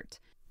discomfort.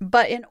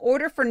 But in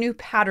order for new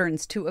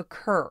patterns to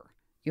occur,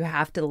 you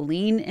have to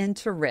lean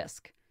into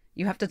risk.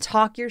 You have to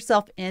talk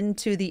yourself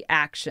into the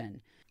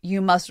action.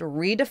 You must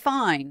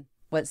redefine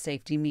what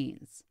safety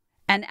means.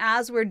 And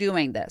as we're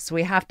doing this,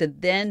 we have to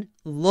then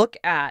look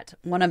at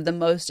one of the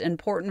most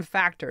important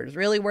factors,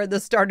 really where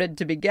this started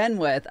to begin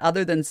with,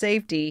 other than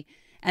safety,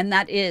 and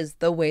that is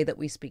the way that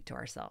we speak to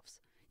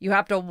ourselves. You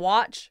have to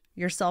watch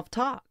your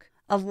self-talk.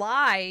 A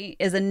lie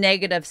is a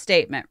negative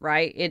statement,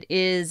 right? It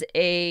is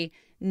a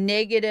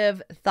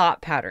negative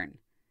thought pattern.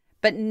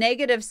 But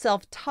negative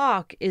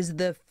self-talk is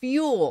the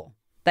fuel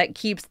that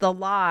keeps the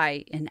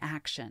lie in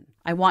action.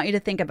 I want you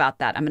to think about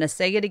that. I'm going to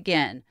say it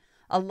again.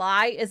 A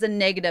lie is a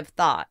negative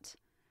thought,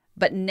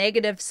 but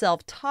negative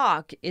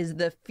self-talk is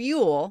the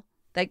fuel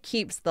that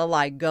keeps the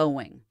lie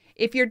going.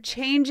 If you're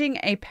changing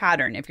a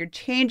pattern, if you're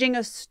changing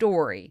a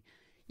story,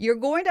 you're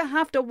going to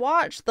have to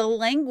watch the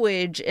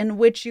language in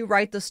which you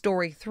write the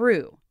story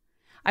through.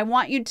 I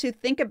want you to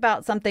think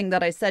about something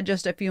that I said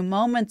just a few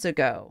moments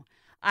ago.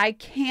 I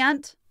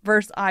can't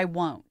versus I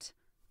won't.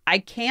 I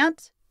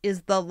can't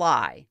is the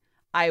lie.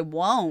 I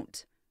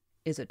won't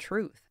is a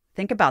truth.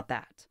 Think about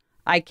that.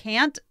 I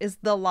can't is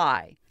the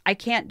lie. I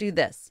can't do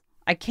this.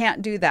 I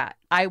can't do that.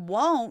 I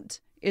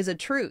won't is a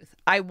truth.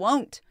 I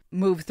won't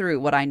move through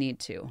what I need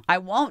to. I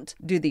won't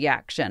do the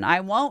action.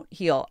 I won't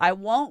heal. I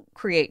won't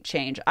create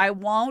change. I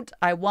won't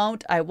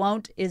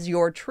is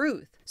your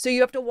truth. So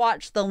you have to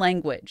watch the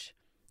language.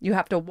 You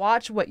have to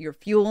watch what you're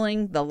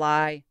fueling the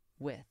lie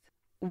with.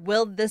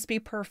 Will this be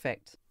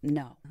perfect?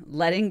 No.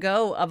 Letting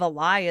go of a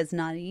lie is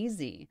not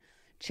easy.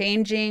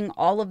 Changing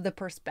all of the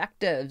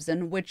perspectives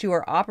in which you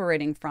are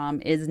operating from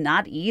is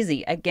not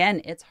easy.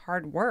 Again, it's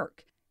hard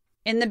work.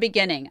 In the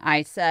beginning,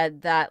 I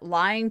said that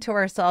lying to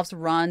ourselves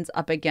runs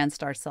up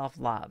against our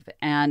self-love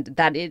and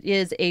that it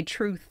is a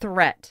true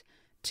threat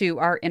to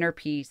our inner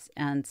peace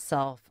and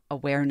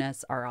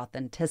self-awareness, our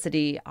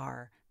authenticity,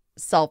 our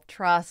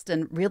self-trust,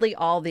 and really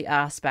all the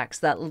aspects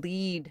that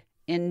lead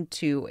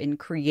into and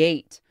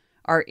create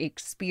our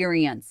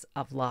experience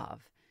of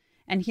love.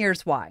 And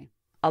here's why.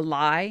 A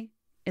lie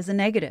is a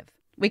negative.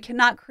 We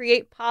cannot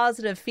create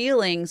positive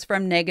feelings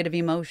from negative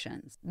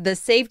emotions. The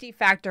safety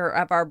factor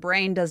of our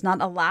brain does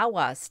not allow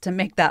us to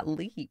make that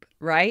leap,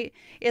 right?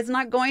 It's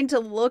not going to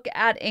look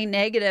at a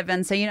negative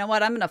and say, you know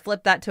what, I'm going to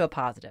flip that to a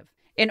positive.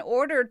 In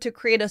order to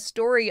create a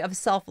story of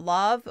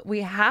self-love,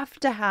 we have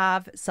to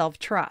have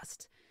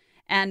self-trust.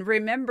 And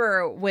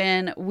remember,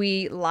 when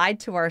we lied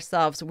to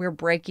ourselves, we're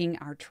breaking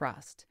our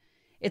trust.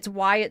 It's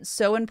why it's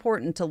so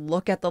important to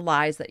look at the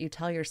lies that you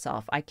tell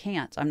yourself. I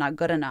can't. I'm not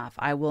good enough.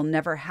 I will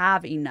never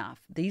have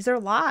enough. These are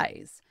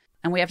lies,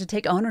 and we have to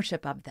take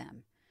ownership of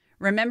them.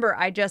 Remember,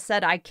 I just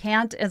said I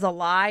can't is a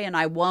lie and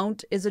I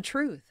won't is a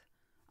truth.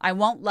 I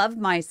won't love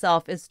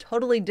myself is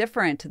totally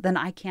different than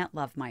I can't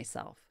love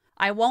myself.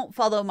 I won't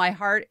follow my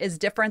heart is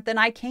different than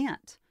I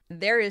can't.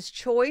 There is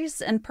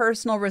choice and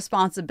personal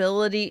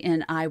responsibility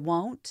in I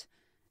won't.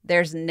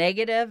 There's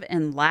negative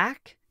and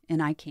lack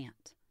in I can't.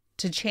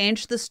 To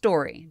change the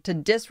story, to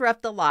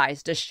disrupt the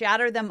lies, to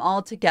shatter them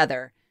all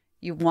together,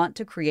 you want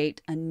to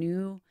create a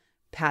new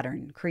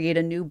pattern, create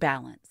a new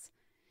balance.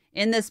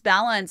 In this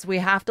balance, we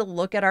have to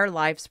look at our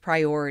life's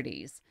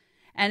priorities.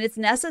 And it's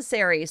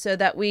necessary so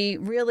that we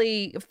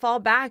really fall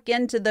back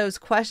into those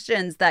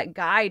questions that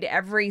guide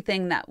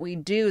everything that we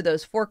do,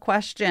 those 4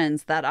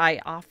 questions that I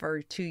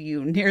offer to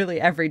you nearly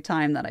every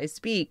time that I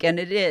speak. And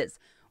it is,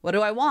 what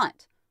do I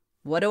want?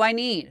 What do I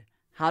need?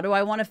 How do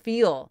I want to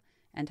feel?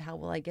 And how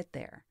will I get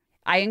there?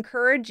 I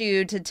encourage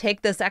you to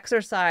take this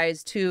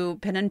exercise to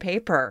pen and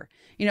paper.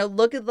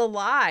 Look at the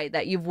lie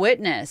that you've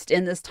witnessed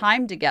in this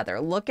time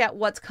together. Look at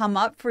what's come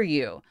up for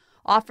you.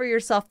 Offer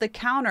yourself the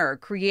counter,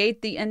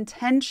 create the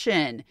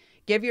intention,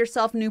 give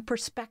yourself new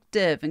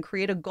perspective and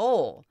create a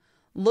goal.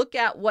 Look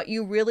at what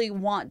you really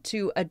want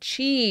to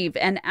achieve.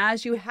 And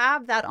as you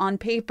have that on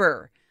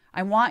paper,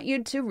 I want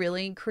you to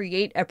really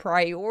create a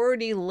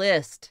priority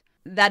list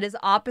that is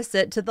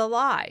opposite to the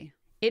lie.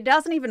 It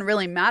doesn't even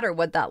really matter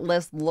what that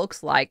list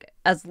looks like,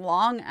 as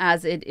long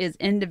as it is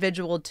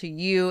individual to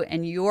you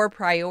and your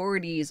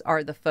priorities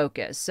are the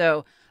focus.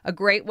 So a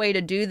great way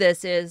to do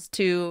this is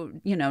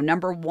to,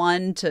 number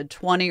 1 to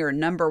 20 or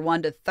number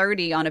 1 to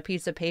 30 on a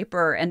piece of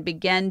paper and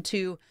begin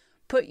to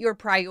put your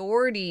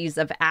priorities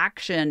of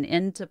action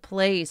into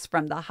place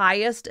from the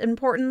highest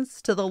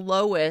importance to the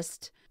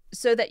lowest,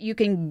 so that you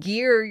can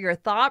gear your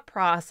thought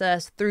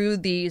process through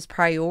these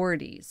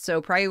priorities. So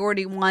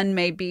priority 1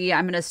 may be,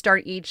 I'm going to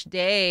start each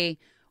day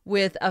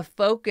with a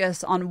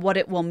focus on what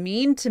it will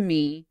mean to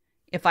me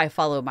if I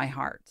follow my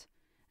heart.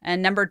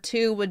 And number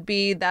 2 would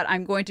be that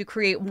I'm going to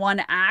create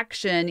one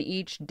action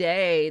each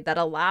day that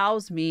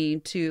allows me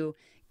to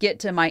get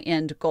to my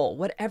end goal.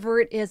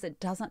 Whatever it is, it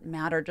doesn't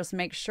matter. Just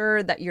make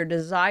sure that your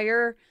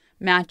desire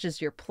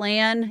matches your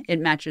plan, it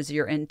matches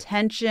your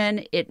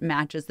intention, it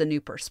matches the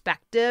new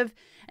perspective,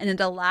 and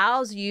it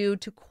allows you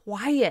to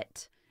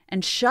quiet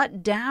and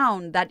shut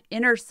down that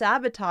inner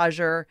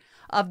sabotager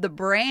of the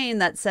brain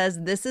that says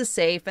this is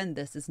safe and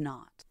this is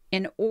not.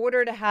 In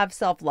order to have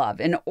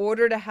self-love, in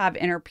order to have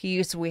inner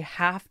peace, we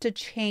have to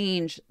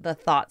change the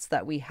thoughts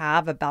that we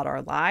have about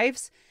our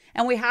lives,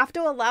 and we have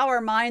to allow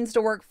our minds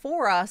to work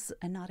for us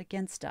and not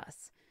against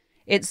us.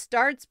 It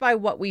starts by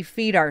what we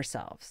feed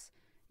ourselves.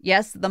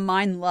 Yes, the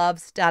mind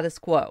loves status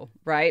quo,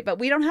 right? But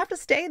we don't have to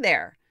stay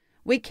there.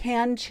 We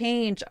can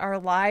change our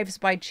lives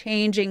by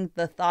changing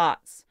the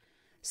thoughts.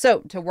 So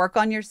to work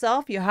on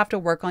yourself, you have to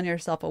work on your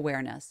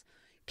self-awareness.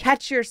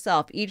 Catch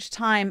yourself each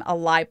time a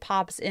lie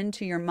pops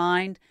into your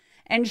mind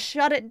and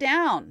shut it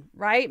down,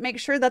 right? Make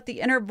sure that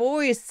the inner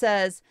voice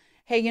says,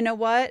 hey, you know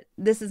what?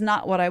 This is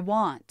not what I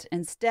want.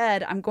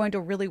 Instead, I'm going to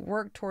really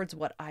work towards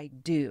what I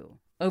do.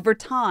 Over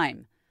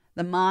time,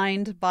 the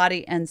mind,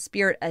 body, and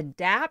spirit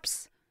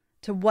adapts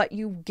to what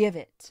you give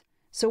it.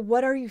 So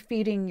what are you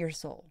feeding your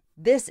soul?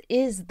 This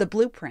is the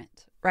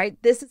blueprint, right?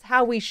 This is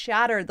how we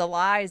shatter the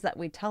lies that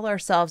we tell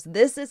ourselves.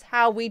 This is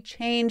how we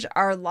change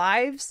our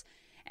lives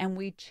and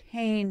we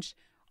change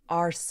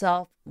our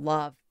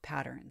self-love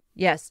pattern.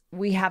 Yes,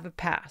 we have a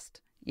past.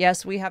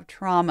 Yes, we have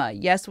trauma.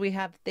 Yes, we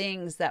have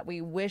things that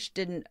we wish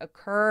didn't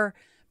occur,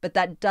 but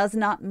that does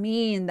not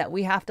mean that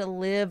we have to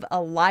live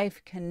a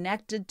life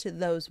connected to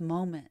those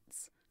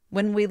moments.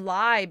 When we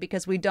lie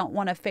because we don't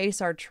want to face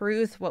our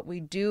truth, what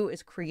we do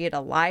is create a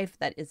life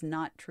that is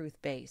not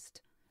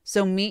truth-based.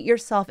 So meet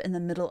yourself in the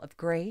middle of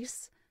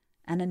grace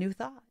and a new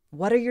thought.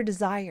 What are your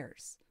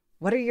desires?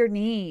 What are your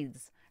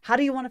needs? How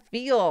do you want to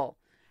feel?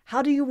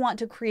 How do you want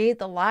to create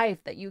the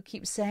life that you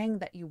keep saying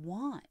that you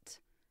want?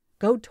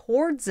 Go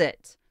towards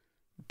it.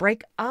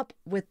 Break up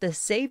with the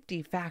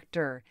safety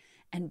factor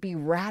and be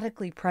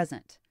radically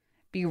present.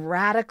 Be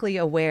radically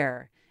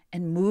aware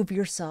and move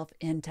yourself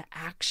into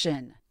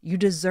action. You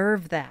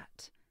deserve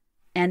that.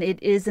 And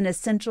it is an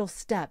essential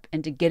step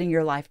into getting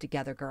your life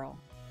together, girl.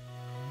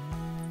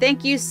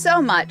 Thank you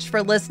so much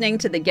for listening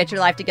to the Get Your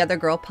Life Together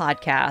Girl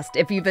podcast.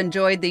 If you've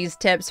enjoyed these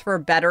tips for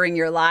bettering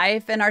your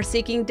life and are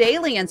seeking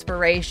daily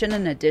inspiration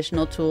and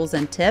additional tools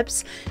and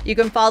tips, you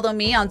can follow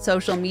me on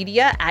social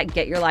media at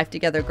Get Your Life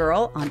Together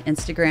Girl on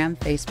Instagram,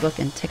 Facebook,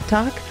 and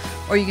TikTok.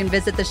 Or you can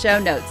visit the show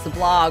notes, the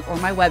blog, or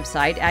my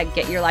website at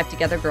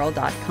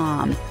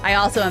getyyourlifetogethergirl.com. I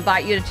also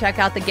invite you to check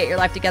out the Get Your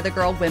Life Together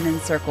Girl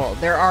Women's Circle.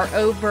 There are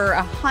over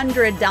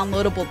 100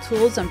 downloadable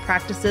tools and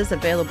practices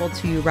available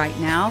to you right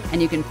now,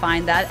 and you can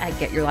find that at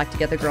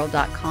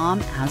getyyourlifetogethergirl.com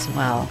as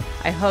well.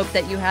 I hope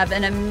that you have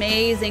an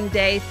amazing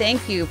day.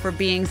 Thank you for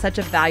being such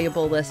a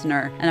valuable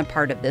listener and a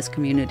part of this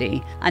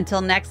community. Until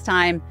next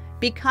time,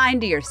 be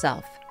kind to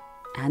yourself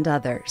and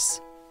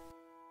others.